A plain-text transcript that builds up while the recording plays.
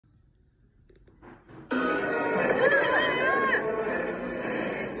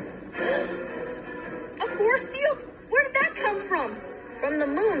the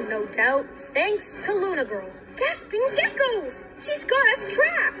moon, no doubt, thanks to Luna Girl. Gasping geckos! She's got us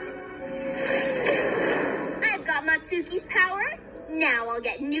trapped! I've got Matsuki's power. Now I'll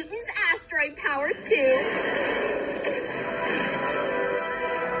get Newton's asteroid power, too.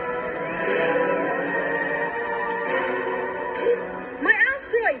 My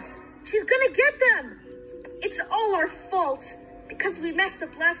asteroids! She's gonna get them! It's all our fault. Because we messed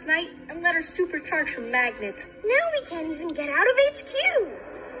up last night and let her supercharge her magnet. Now we can't even get out of HQ!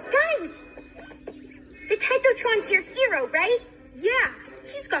 Guys! The Tetrotron's your hero, right? Yeah,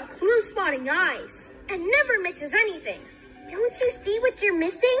 he's got clue-spotting eyes. And never misses anything. Don't you see what you're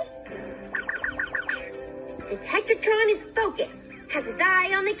missing? The Tetrotron is focused, has his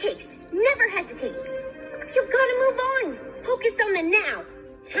eye on the case, never hesitates. You've got to move on. Focus on the now.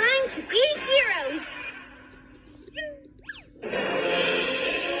 Time to be heroes.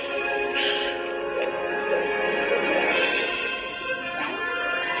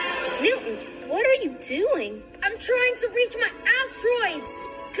 Newton, what are you doing? I'm trying to reach my asteroids.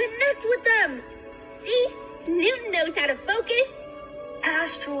 Connect with them. See? Newton knows how to focus.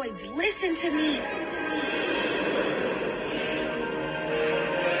 Asteroids, listen to me.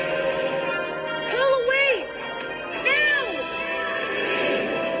 Pull away! Now!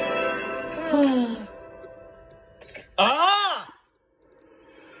 Ah!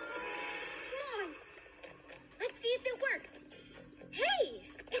 Come on. Let's see if it worked. Hey,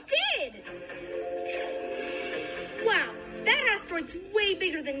 it did! Wow, that asteroid's way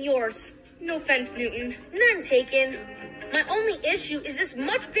bigger than yours. No offense, Newton. None taken. My only issue is this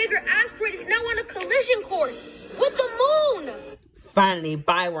much bigger asteroid is now on a collision course with the moon. Finally,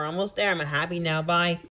 bye. We're almost there. I'm happy now. Bye.